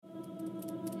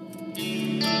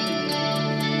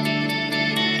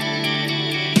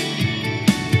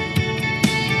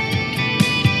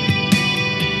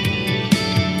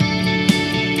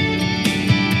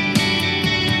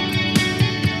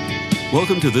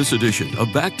Welcome to this edition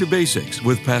of Back to Basics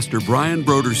with Pastor Brian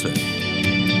Brodersen.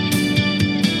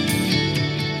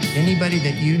 Anybody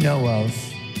that you know of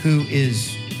who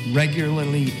is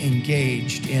regularly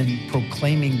engaged in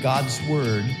proclaiming God's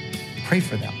word, pray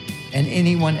for them. And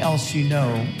anyone else you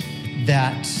know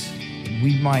that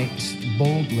we might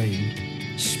boldly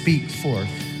speak forth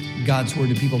God's word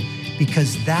to people,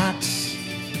 because that's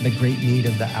the great need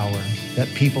of the hour, that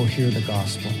people hear the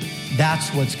gospel.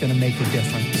 That's what's going to make a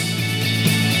difference.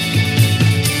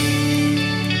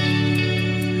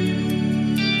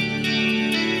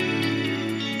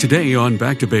 Today on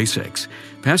Back to Basics,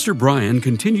 Pastor Brian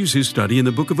continues his study in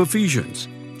the book of Ephesians.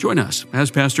 Join us as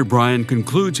Pastor Brian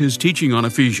concludes his teaching on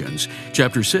Ephesians,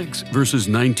 chapter 6, verses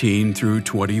 19 through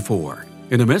 24,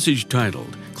 in a message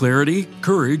titled, Clarity,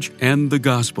 Courage, and the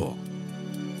Gospel.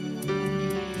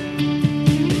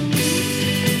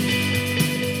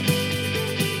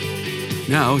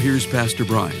 Now, here's Pastor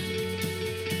Brian.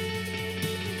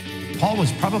 Paul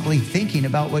was probably thinking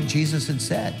about what Jesus had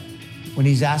said when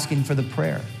he's asking for the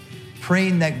prayer,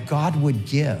 praying that God would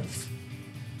give.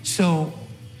 So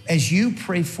as you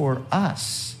pray for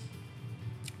us,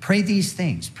 pray these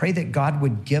things. Pray that God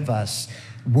would give us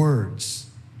words,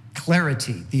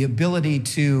 clarity, the ability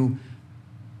to,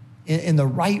 in the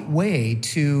right way,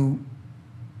 to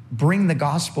bring the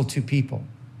gospel to people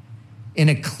in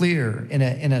a clear, in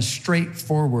a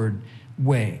straightforward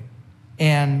way,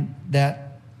 and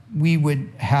that we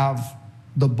would have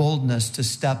the boldness to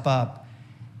step up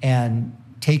and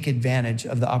take advantage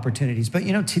of the opportunities. But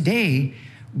today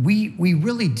we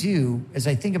really do, as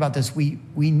I think about this, we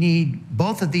need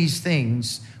both of these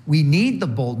things. We need the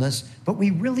boldness, but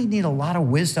we really need a lot of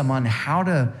wisdom on how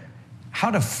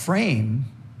to frame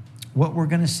what we're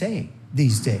going to say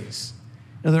these days.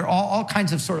 There are all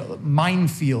kinds of sort of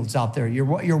minefields out there.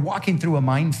 You're walking through a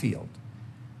minefield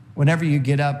whenever you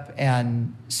get up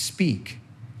and speak.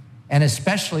 And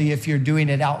especially if you're doing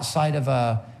it outside of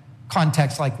a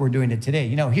context like we're doing it today.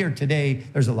 Here today,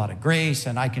 there's a lot of grace,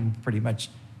 and I can pretty much,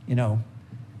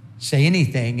 say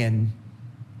anything, and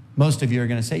most of you are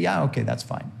going to say, yeah, okay, that's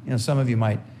fine. Some of you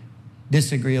might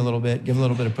disagree a little bit, give a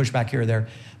little bit of pushback here or there.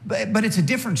 But it's a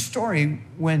different story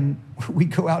when we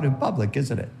go out in public,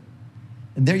 isn't it?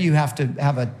 And there you have to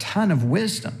have a ton of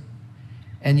wisdom,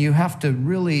 and you have to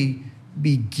really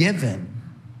be given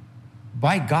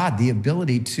by God the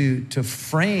ability to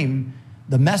frame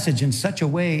the message in such a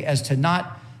way as to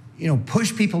not,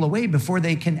 push people away before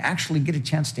they can actually get a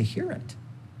chance to hear it.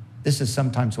 This is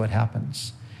sometimes what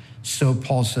happens. So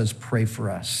Paul says, pray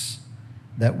for us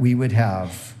that we would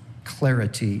have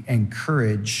clarity and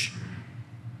courage,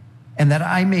 and that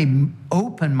I may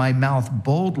open my mouth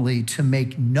boldly to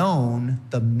make known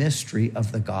the mystery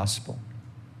of the gospel.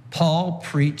 Paul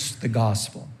preached the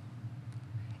gospel,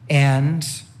 and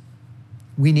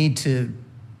we need to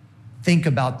think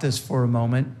about this for a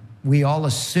moment. We all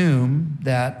assume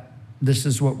that this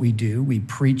is what we do. We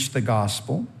preach the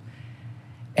gospel.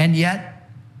 And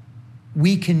yet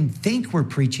we can think we're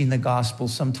preaching the gospel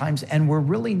sometimes, and we're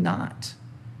really not.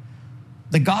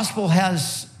 The gospel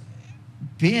has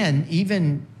been,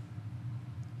 even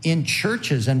in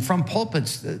churches and from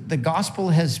pulpits, the gospel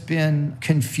has been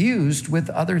confused with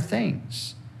other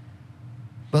things.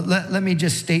 But let me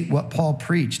just state what Paul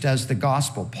preached as the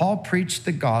gospel. Paul preached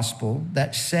the gospel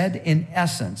that said, in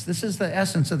essence, this is the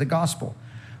essence of the gospel: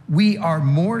 we are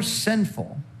more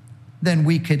sinful than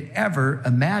we could ever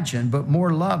imagine, but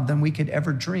more loved than we could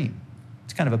ever dream.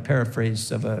 It's kind of a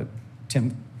paraphrase of a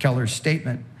Tim Keller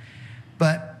statement.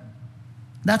 But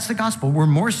that's the gospel. We're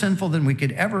more sinful than we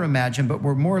could ever imagine, but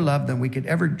we're more loved than we could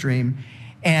ever dream.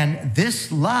 And this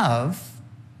love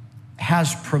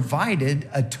has provided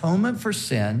atonement for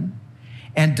sin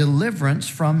and deliverance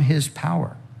from his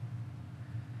power.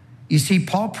 You see,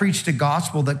 Paul preached a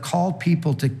gospel that called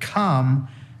people to come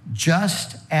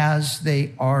just as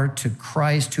they are to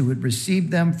Christ, who would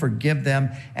receive them, forgive them,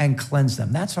 and cleanse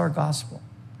them. That's our gospel.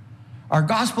 Our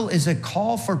gospel is a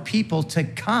call for people to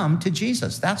come to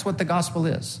Jesus. That's what the gospel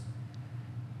is.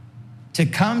 To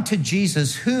come to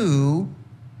Jesus, who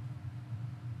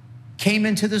came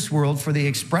into this world for the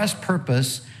express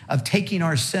purpose of taking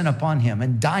our sin upon him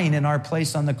and dying in our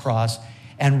place on the cross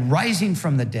and rising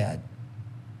from the dead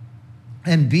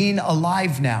and being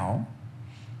alive now,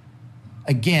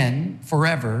 again,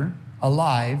 forever,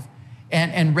 alive,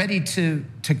 and ready to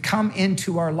come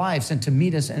into our lives and to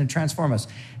meet us and to transform us.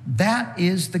 That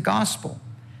is the gospel.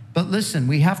 But listen,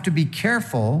 we have to be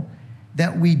careful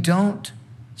that we don't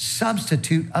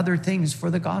substitute other things for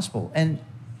the gospel. And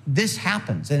this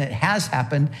happens, and it has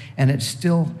happened, and it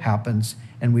still happens.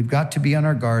 and we've got to be on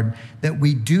our guard that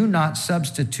we do not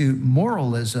substitute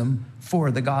moralism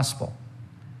for the gospel.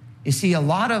 You see, a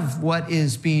lot of what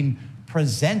is being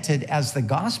presented as the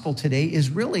gospel today is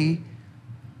really,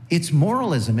 it's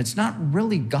moralism. It's not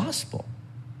really gospel.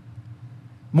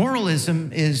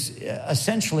 Moralism is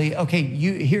essentially, okay,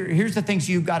 here's the things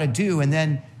you've got to do, and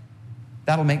then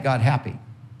that'll make God happy.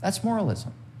 That's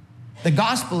moralism. The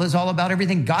gospel is all about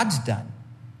everything God's done.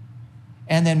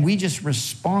 And then we just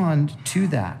respond to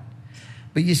that.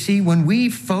 But you see, when we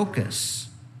focus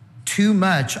too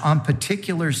much on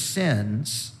particular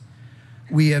sins,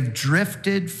 we have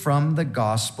drifted from the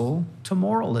gospel to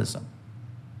moralism.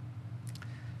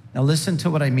 Now listen to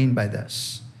what I mean by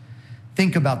this.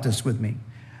 Think about this with me.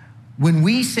 When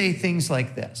we say things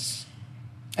like this,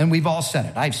 and we've all said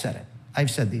it, I've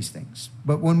said these things.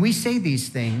 But when we say these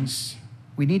things,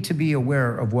 we need to be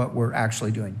aware of what we're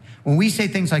actually doing. When we say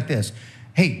things like this,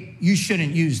 hey, you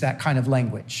shouldn't use that kind of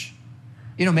language.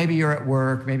 You know, maybe you're at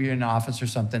work, maybe you're in an office or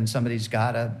something, somebody's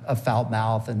got a foul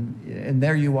mouth, and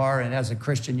there you are, and as a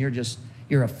Christian,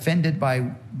 you're offended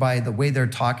by the way they're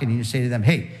talking, and you say to them,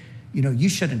 hey, you know, you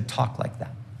shouldn't talk like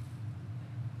that.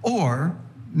 Or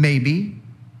maybe,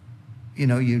 you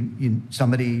know,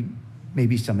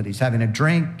 somebody's having a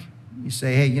drink, you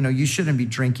say, hey, you know, you shouldn't be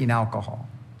drinking alcohol.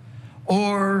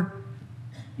 Or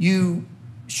you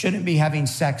shouldn't be having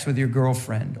sex with your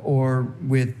girlfriend or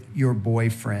with your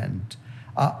boyfriend.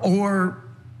 Or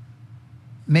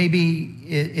maybe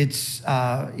it's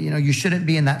you shouldn't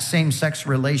be in that same-sex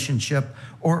relationship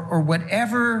or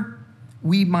whatever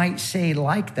we might say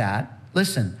like that.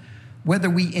 Listen, whether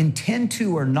we intend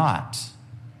to or not,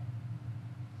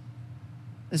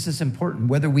 this is important,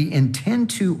 whether we intend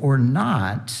to or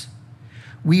not,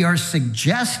 we are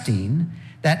suggesting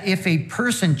that if a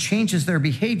person changes their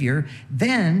behavior,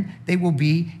 then they will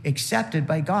be accepted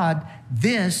by God.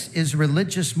 This is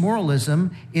religious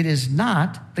moralism. It is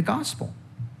not the gospel.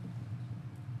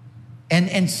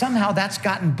 And somehow that's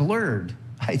gotten blurred,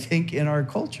 I think, in our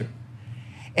culture.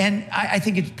 And I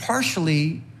think it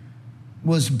partially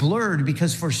was blurred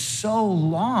because for so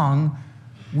long,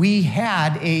 we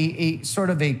had a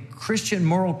sort of a Christian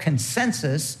moral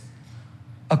consensus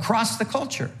across the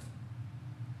culture.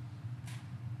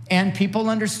 And people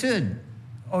understood,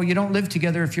 oh, you don't live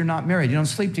together if you're not married. You don't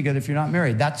sleep together if you're not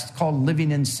married. That's called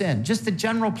living in sin. Just the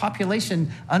general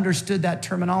population understood that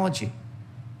terminology.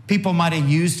 People might have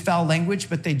used foul language,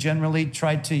 but they generally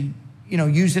tried to,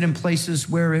 use it in places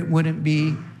where it wouldn't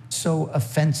be so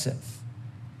offensive.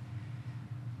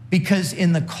 Because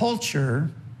in the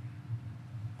culture,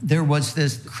 there was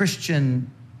this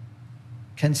Christian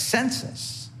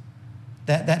consensus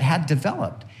that had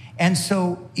developed. And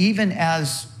so even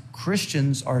as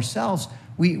Christians ourselves,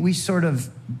 we sort of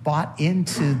bought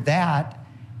into that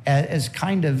as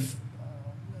kind of,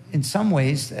 in some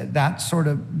ways, that sort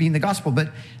of being the gospel.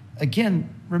 But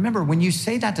again, remember, when you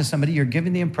say that to somebody, you're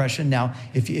giving the impression now,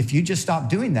 if you just stop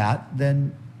doing that,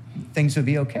 then things would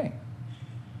be okay.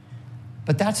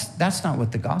 But that's not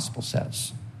what the gospel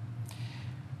says.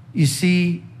 You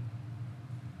see,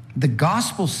 the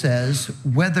gospel says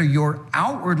whether you're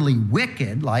outwardly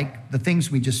wicked, like the things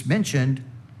we just mentioned,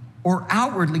 or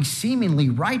outwardly seemingly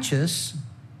righteous,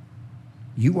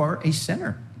 you are a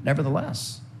sinner,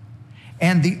 nevertheless.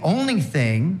 And the only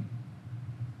thing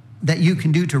that you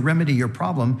can do to remedy your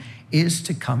problem is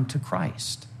to come to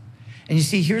Christ. And you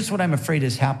see, here's what I'm afraid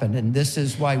has happened, and this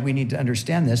is why we need to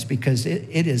understand this, because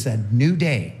it is a new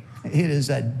day. It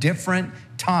is a different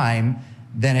time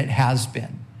than it has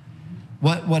been.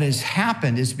 What has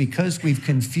happened is because we've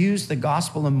confused the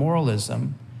gospel and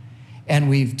moralism, and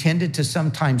we've tended to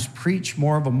sometimes preach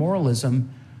more of a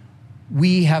moralism,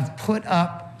 we have put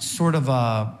up sort of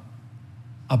a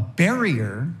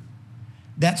barrier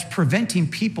that's preventing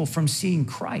people from seeing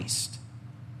Christ.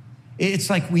 It's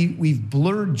like we've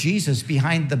blurred Jesus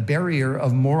behind the barrier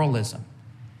of moralism.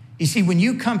 You see, when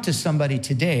you come to somebody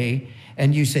today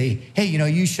and you say, hey,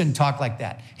 you shouldn't talk like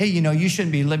that. Hey, you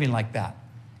shouldn't be living like that.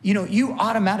 You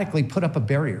automatically put up a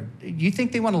barrier. You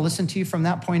think they want to listen to you from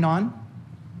that point on?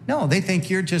 No, they think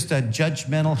you're just a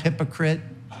judgmental hypocrite.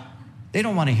 They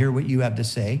don't want to hear what you have to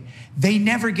say. They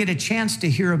never get a chance to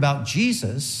hear about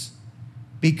Jesus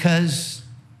because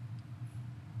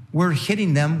we're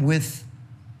hitting them with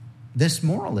this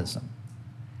moralism.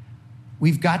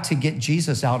 We've got to get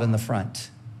Jesus out in the front.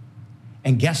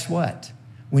 And guess what?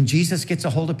 When Jesus gets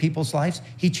a hold of people's lives,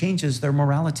 he changes their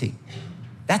morality.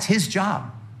 That's his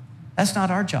job. That's not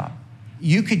our job.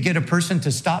 You could get a person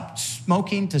to stop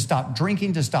smoking, to stop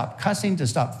drinking, to stop cussing, to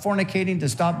stop fornicating, to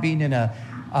stop being in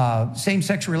a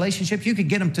same-sex relationship. You could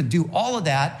get them to do all of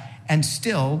that, and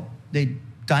still they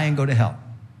die and go to hell.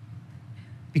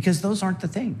 because those aren't the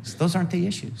things. Those aren't the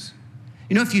issues.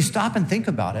 You know, if you stop and think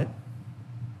about it,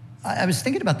 I was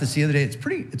thinking about this the other day. It's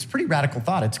pretty radical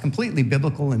thought. It's completely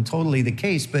biblical and totally the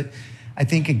case. But I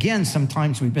think, again,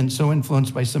 sometimes we've been so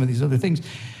influenced by some of these other things.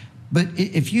 But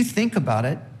if you think about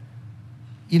it,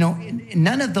 you know,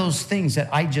 none of those things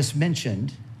that I just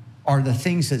mentioned are the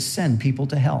things that send people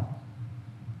to hell.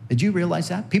 Did you realize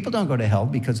that? People don't go to hell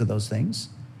because of those things.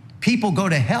 People go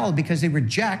to hell because they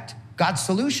reject God's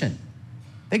solution.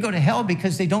 They go to hell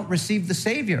because they don't receive the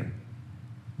Savior.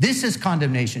 This is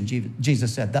condemnation,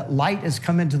 Jesus said, that light has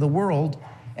come into the world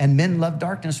and men love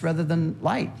darkness rather than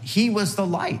light. He was the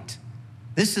light.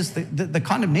 This is the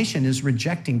condemnation is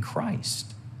rejecting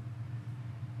Christ.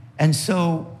 And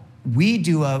so we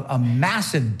do a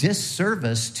massive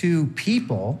disservice to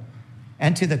people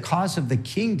and to the cause of the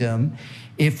kingdom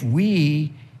if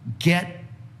we get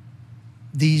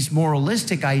these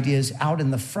moralistic ideas out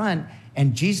in the front,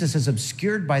 and Jesus is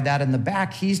obscured by that in the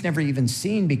back. He's never even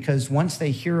seen, because once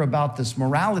they hear about this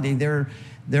morality, they're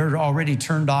already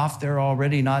turned off. They're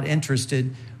already not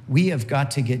interested. We have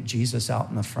got to get Jesus out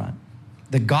in the front.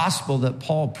 The gospel that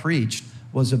Paul preached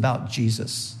was about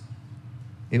Jesus.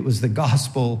 It was the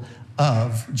gospel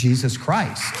of Jesus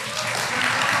Christ.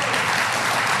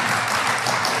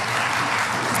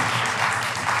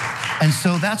 And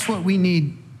so that's what we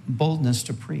need boldness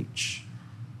to preach.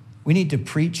 We need to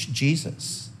preach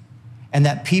Jesus, and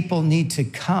that people need to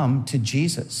come to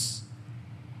Jesus.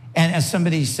 And as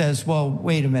somebody says, well,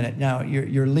 wait a minute, now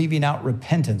you're leaving out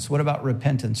repentance. What about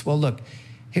repentance? Well, look,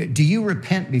 here, do you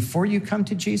repent before you come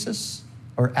to Jesus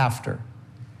or after?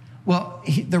 Well,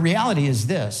 the reality is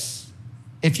this.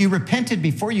 If you repented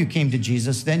before you came to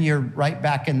Jesus, then you're right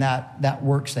back in that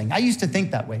works thing. I used to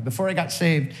think that way. Before I got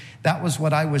saved, that was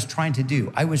what I was trying to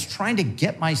do. I was trying to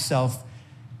get myself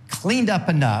cleaned up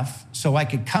enough so I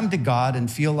could come to God and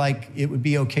feel like it would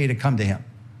be okay to come to him.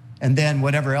 And then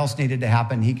whatever else needed to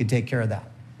happen, he could take care of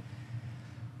that.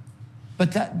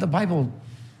 But the Bible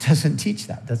doesn't teach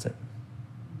that, does it?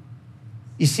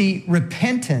 You see,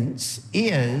 repentance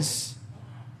is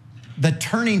the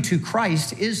turning to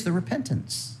Christ is the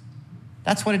repentance.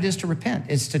 That's what it is to repent.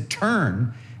 It's to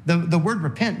turn. The word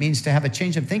repent means to have a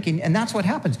change of thinking, and that's what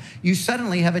happens. You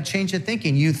suddenly have a change of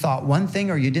thinking. You thought one thing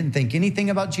or you didn't think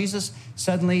anything about Jesus.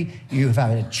 Suddenly, you've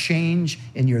had a change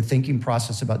in your thinking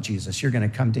process about Jesus. You're going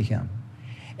to come to him.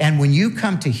 And when you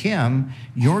come to him,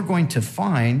 you're going to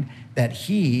find that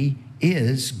he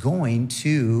is going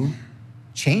to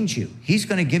change you. He's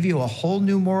going to give you a whole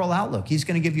new moral outlook. He's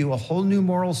going to give you a whole new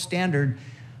moral standard,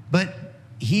 but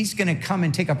he's going to come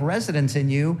and take up residence in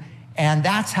you. And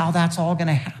that's how that's all going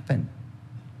to happen.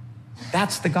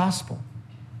 That's the gospel.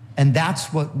 And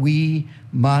that's what we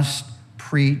must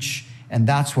preach. And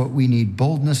that's what we need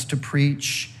boldness to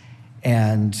preach.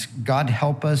 And God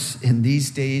help us in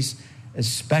these days,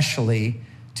 especially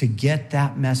to get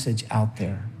that message out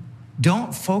there.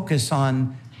 Don't focus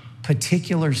on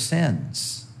particular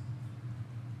sins.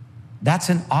 That's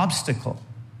an obstacle.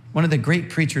 One of the great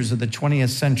preachers of the 20th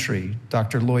century,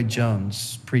 Dr. Lloyd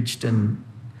Jones, preached in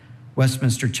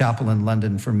Westminster Chapel in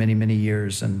London for many, many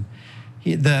years. And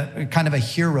the kind of a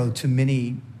hero to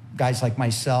many guys like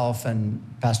myself, and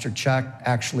Pastor Chuck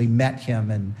actually met him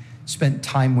and spent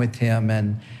time with him.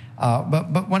 And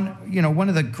but one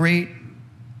of the great,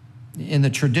 in the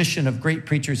tradition of great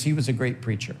preachers, he was a great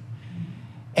preacher.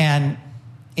 And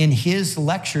in his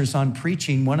lectures on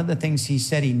preaching, one of the things he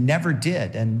said he never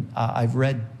did, and I've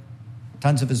read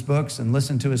tons of his books and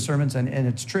listened to his sermons, and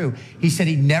it's true. He said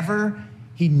he never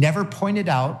pointed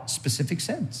out specific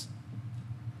sins.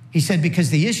 He said, because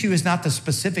the issue is not the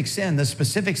specific sin. The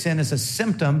specific sin is a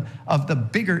symptom of the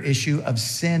bigger issue of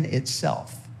sin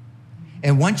itself.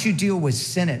 And once you deal with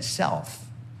sin itself,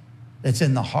 that's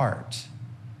in the heart,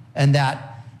 and that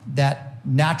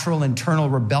natural internal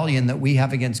rebellion that we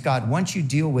have against God, once you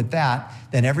deal with that,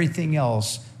 then everything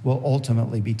else will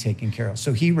ultimately be taken care of.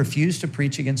 So he refused to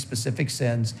preach against specific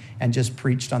sins and just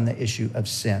preached on the issue of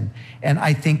sin. And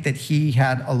I think that he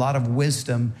had a lot of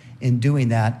wisdom in doing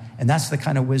that. And that's the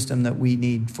kind of wisdom that we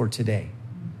need for today.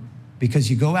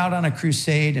 Because you go out on a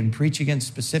crusade and preach against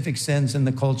specific sins in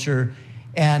the culture,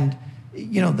 and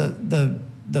you know,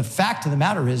 the fact of the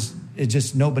matter is, it's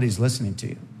just nobody's listening to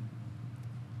you.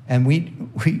 And we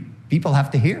people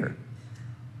have to hear.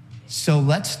 So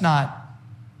let's not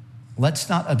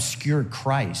obscure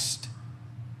Christ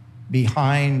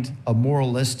behind a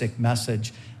moralistic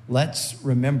message. Let's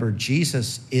remember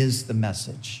Jesus is the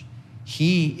message.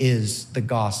 He is the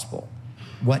gospel,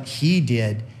 what he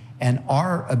did. And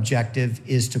our objective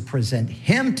is to present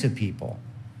him to people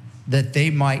that they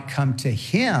might come to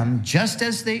him just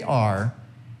as they are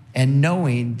and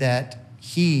knowing that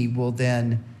he will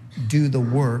then do the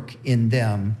work in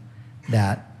them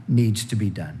that needs to be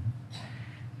done.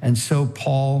 And so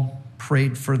Paul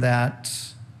prayed for that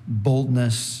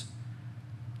boldness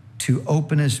to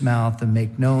open his mouth and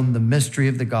make known the mystery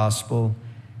of the gospel,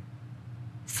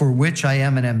 for which I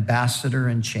am an ambassador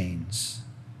in chains.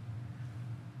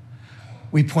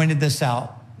 We pointed this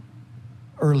out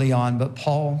early on, but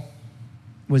Paul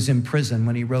was in prison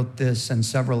when he wrote this and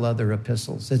several other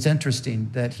epistles. It's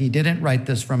interesting that he didn't write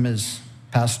this from his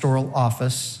pastoral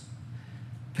office,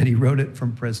 but he wrote it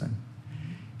from prison.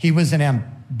 He was an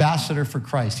ambassador for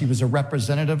Christ. He was a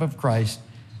representative of Christ.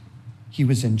 He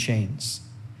was in chains.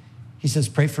 He says,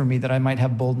 pray for me that I might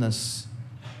have boldness.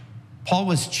 Paul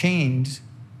was chained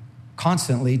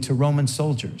constantly to Roman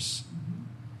soldiers.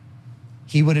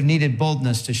 He would have needed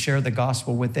boldness to share the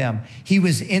gospel with them. He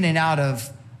was in and out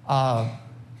of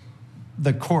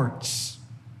the courts,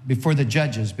 before the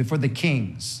judges, before the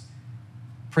kings.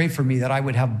 Pray for me that I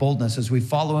would have boldness. As we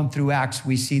follow him through Acts,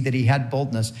 we see that he had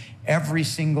boldness. Every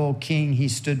single king he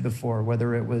stood before,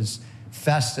 whether it was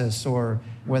Festus or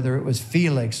whether it was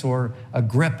Felix or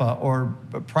Agrippa, or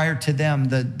prior to them,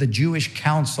 the Jewish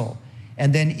council.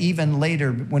 And then even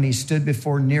later, when he stood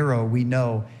before Nero, we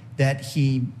know that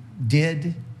he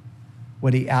did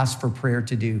what he asked for prayer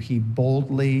to do. He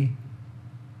boldly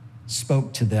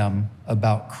spoke to them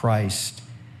about Christ.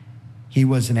 He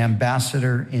was an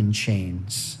ambassador in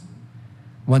chains.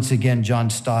 Once again, John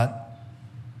Stott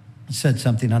said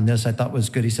something on this I thought was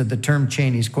good. He said the term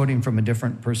chain, he's quoting from a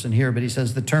different person here, but he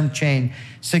says the term chain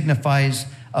signifies,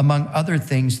 among other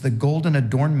things, the golden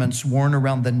adornments worn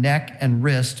around the neck and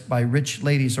wrist by rich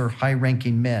ladies or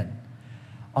high-ranking men.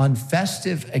 On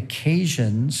festive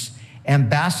occasions,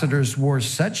 ambassadors wore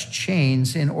such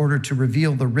chains in order to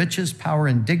reveal the riches, power,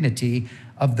 and dignity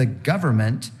of the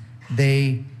government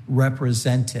they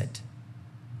represented.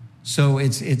 So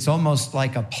it's almost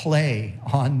like a play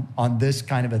on this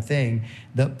kind of a thing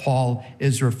that Paul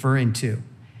is referring to.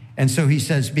 And so he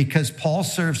says, because Paul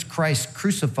serves Christ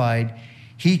crucified,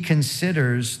 he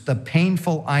considers the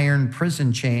painful iron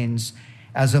prison chains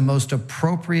as a most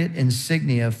appropriate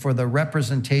insignia for the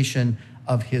representation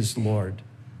of his Lord.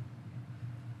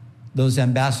 Those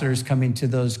ambassadors coming to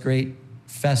those great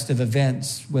festive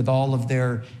events with all of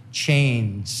their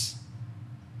chains.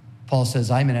 Paul says,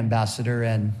 I'm an ambassador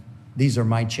and these are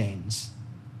my chains,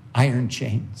 iron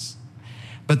chains.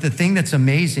 But the thing that's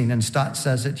amazing, and Stott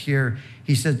says it here,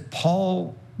 he says,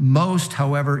 Paul most,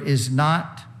 however, is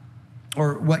not,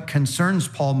 or what concerns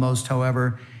Paul most,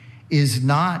 however, is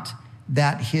not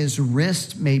that his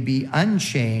wrist may be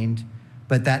unchained,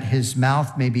 but that his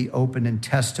mouth may be open in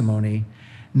testimony.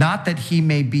 Not that he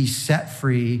may be set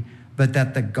free, but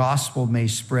that the gospel may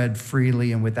spread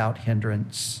freely and without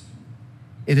hindrance.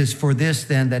 It is for this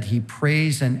then that he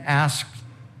prays and asks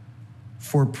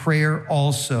for prayer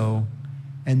also.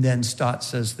 And then Stott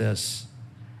says this,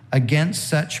 against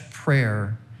such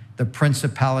prayer, the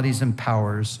principalities and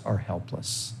powers are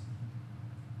helpless.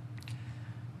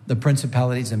 The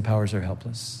principalities and powers are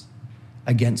helpless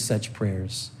against such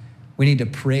prayers. We need to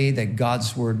pray that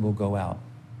God's word will go out.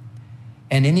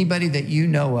 And anybody that you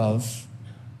know of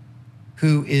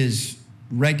who is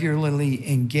regularly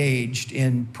engaged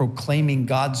in proclaiming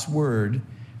God's word,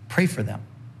 pray for them.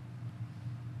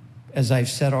 As I've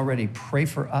said already, pray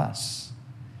for us.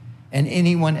 And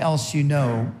anyone else you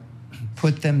know,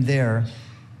 put them there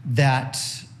that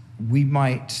we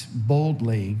might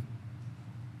boldly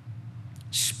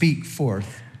speak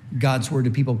forth God's word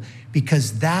to people,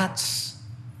 because that's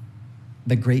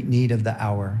the great need of the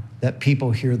hour, that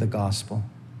people hear the gospel.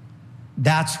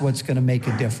 That's what's going to make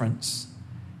a difference.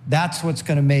 That's what's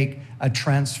going to make a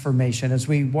transformation. As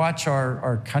we watch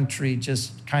our country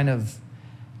just kind of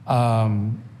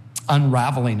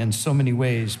unraveling in so many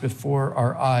ways before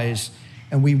our eyes,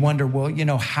 and we wonder, well, you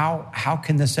know, how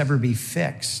can this ever be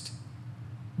fixed?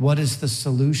 What is the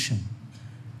solution?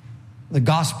 The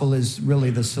gospel is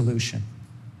really the solution,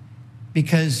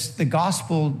 because the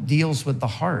gospel deals with the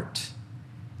heart,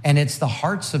 and it's the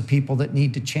hearts of people that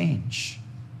need to change.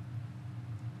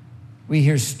 We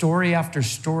hear story after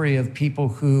story of people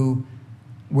who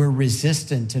were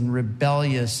resistant and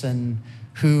rebellious and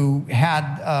who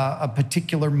had a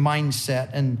particular mindset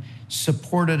and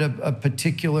supported a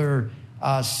particular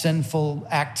sinful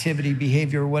activity,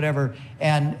 behavior, whatever.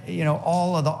 And, you know,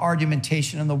 all of the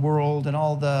argumentation in the world and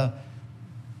all the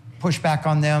pushback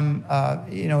on them,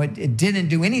 it didn't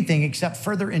do anything except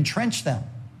further entrench them.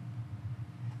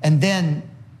 And then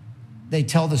they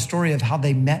tell the story of how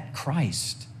they met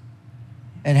Christ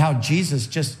and how Jesus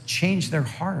just changed their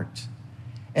heart.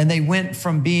 And they went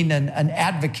from being an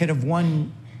advocate of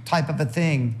one type of a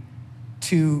thing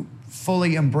to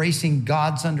fully embracing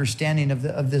God's understanding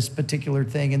of this particular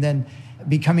thing, and then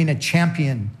becoming a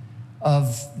champion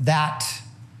of that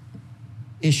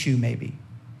issue maybe.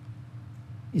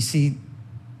 You see,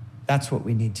 that's what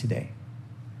we need today.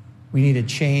 We need a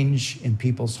change in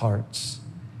people's hearts.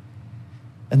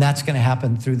 And that's going to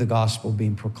happen through the gospel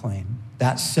being proclaimed.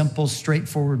 That simple,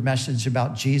 straightforward message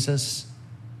about Jesus,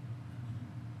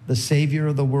 the Savior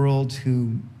of the world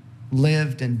who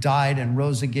lived and died and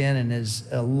rose again and is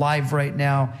alive right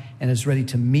now and is ready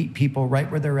to meet people right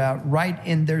where they're at, right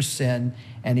in their sin,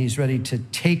 and he's ready to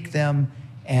take them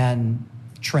and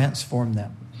transform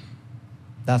them.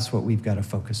 That's what we've got to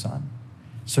focus on.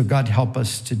 So God help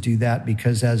us to do that,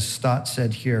 because as Stott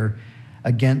said here,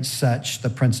 against such the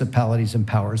principalities and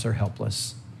powers are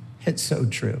helpless. It's so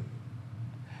true.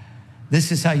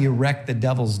 This is how you wreck the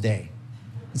devil's day.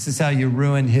 This is how you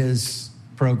ruin his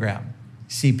program.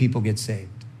 See people get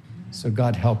saved. So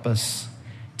God help us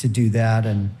to do that.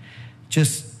 And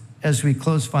just as we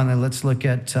close finally, let's look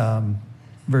at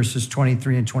verses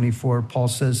 23 and 24. Paul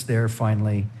says there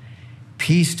finally,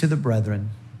 peace to the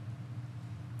brethren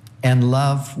and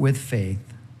love with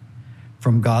faith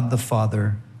from God the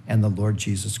Father and the Lord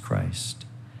Jesus Christ.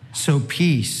 So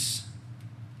peace,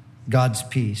 God's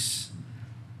peace,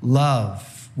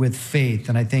 love with faith.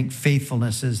 And I think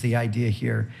faithfulness is the idea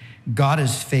here. God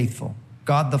is faithful.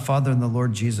 God the Father and the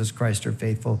Lord Jesus Christ are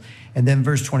faithful. And then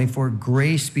verse 24,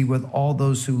 grace be with all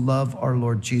those who love our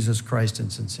Lord Jesus Christ in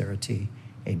sincerity.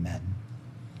 Amen.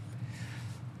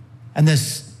 And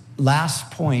this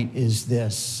last point is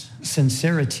this: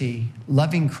 sincerity,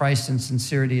 loving Christ in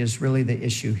sincerity is really the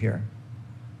issue here.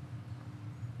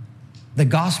 The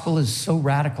gospel is so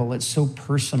radical, it's so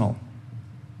personal,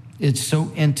 it's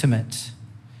so intimate.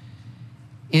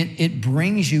 It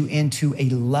brings you into a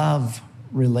love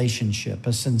relationship,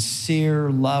 a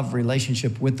sincere love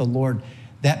relationship with the Lord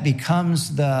that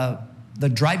becomes the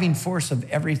driving force of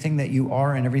everything that you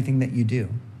are and everything that you do.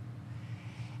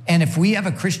 And if we have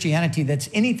a Christianity that's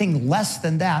anything less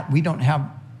than that, we don't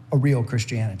have a real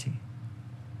Christianity.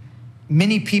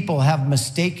 Many people have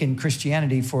mistaken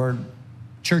Christianity for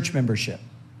church membership.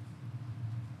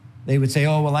 They would say,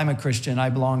 oh, well, I'm a Christian. I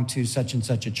belong to such and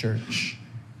such a church.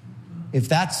 If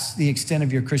that's the extent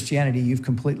of your Christianity, you've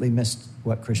completely missed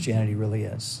what Christianity really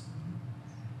is.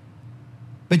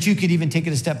 But you could even take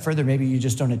it a step further. Maybe you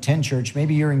just don't attend church.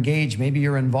 Maybe you're engaged. Maybe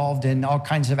you're involved in all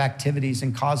kinds of activities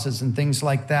and causes and things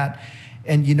like that.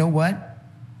 And you know what?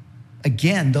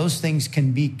 Again, those things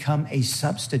can become a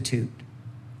substitute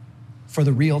for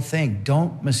the real thing.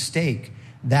 Don't mistake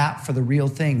that for the real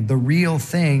thing. The real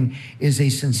thing is a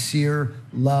sincere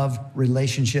love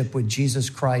relationship with Jesus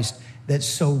Christ that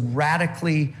so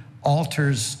radically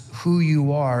alters who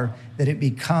you are that it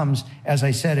becomes, as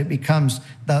I said, it becomes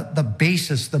the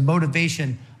basis, the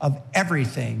motivation of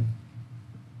everything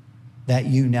that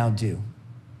you now do.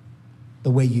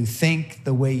 The way you think,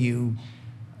 the way you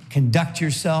conduct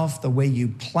yourself, the way you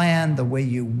plan, the way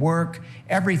you work,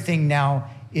 everything now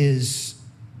is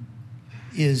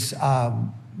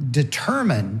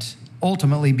determined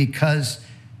ultimately because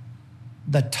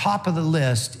the top of the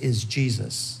list is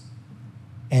Jesus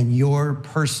and your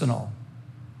personal,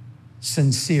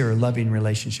 sincere, loving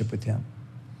relationship with him.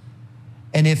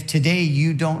 And if today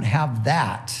you don't have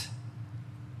that,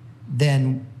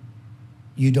 then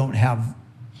you don't have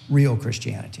real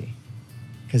Christianity,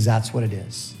 because that's what it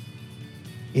is.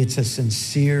 It's a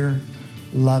sincere,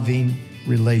 loving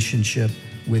relationship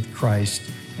with Christ.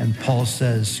 And Paul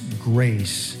says,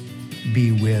 grace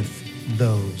be with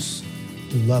those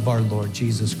who love our Lord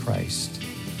Jesus Christ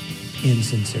in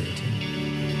sincerity.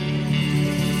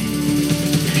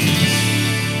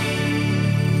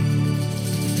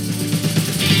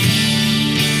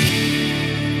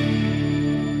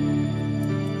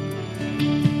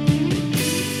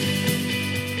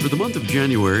 For the month of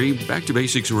January, Back to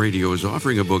Basics Radio is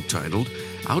offering a book titled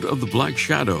Out of the Black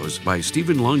Shadows by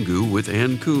Stephen Lungu with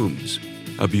Ann Coombs.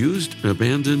 Abused,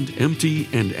 abandoned, empty,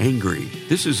 and angry.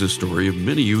 This is a story of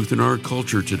many youth in our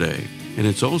culture today. And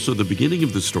it's also the beginning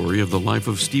of the story of the life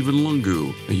of Stephen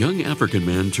Lungu, a young African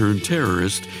man turned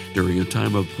terrorist during a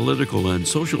time of political and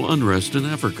social unrest in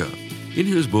Africa. In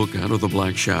his book, Out of the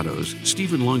Black Shadows,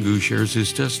 Stephen Lungu shares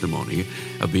his testimony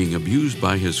of being abused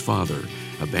by his father,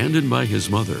 abandoned by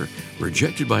his mother,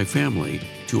 rejected by family,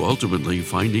 to ultimately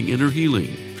finding inner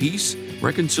healing, peace,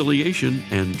 reconciliation,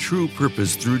 and true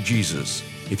purpose through Jesus.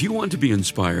 If you want to be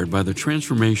inspired by the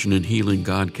transformation and healing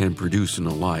God can produce in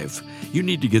a life, you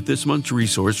need to get this month's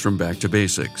resource from Back to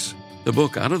Basics. The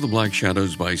book Out of the Black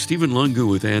Shadows by Stephen Lungu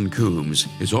with Ann Coombs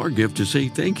is our gift to say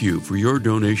thank you for your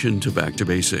donation to Back to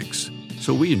Basics.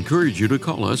 So we encourage you to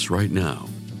call us right now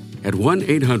at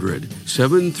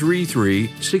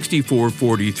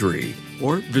 1-800-733-6443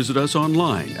 or visit us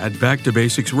online at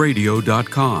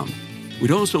backtobasicsradio.com.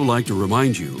 We'd also like to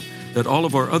remind you that all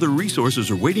of our other resources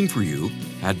are waiting for you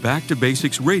at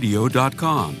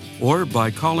backtobasicsradio.com or by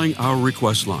calling our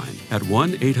request line at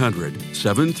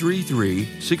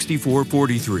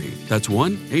 1-800-733-6443. That's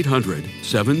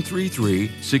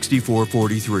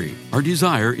 1-800-733-6443. Our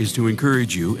desire is to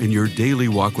encourage you in your daily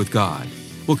walk with God.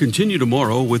 We'll continue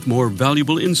tomorrow with more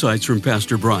valuable insights from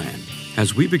Pastor Brian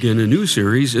as we begin a new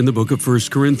series in the book of 1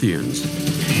 Corinthians.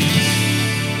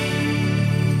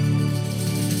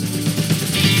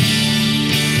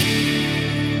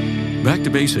 Back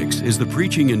to Basics is the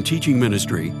preaching and teaching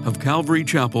ministry of Calvary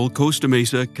Chapel, Costa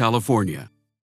Mesa, California.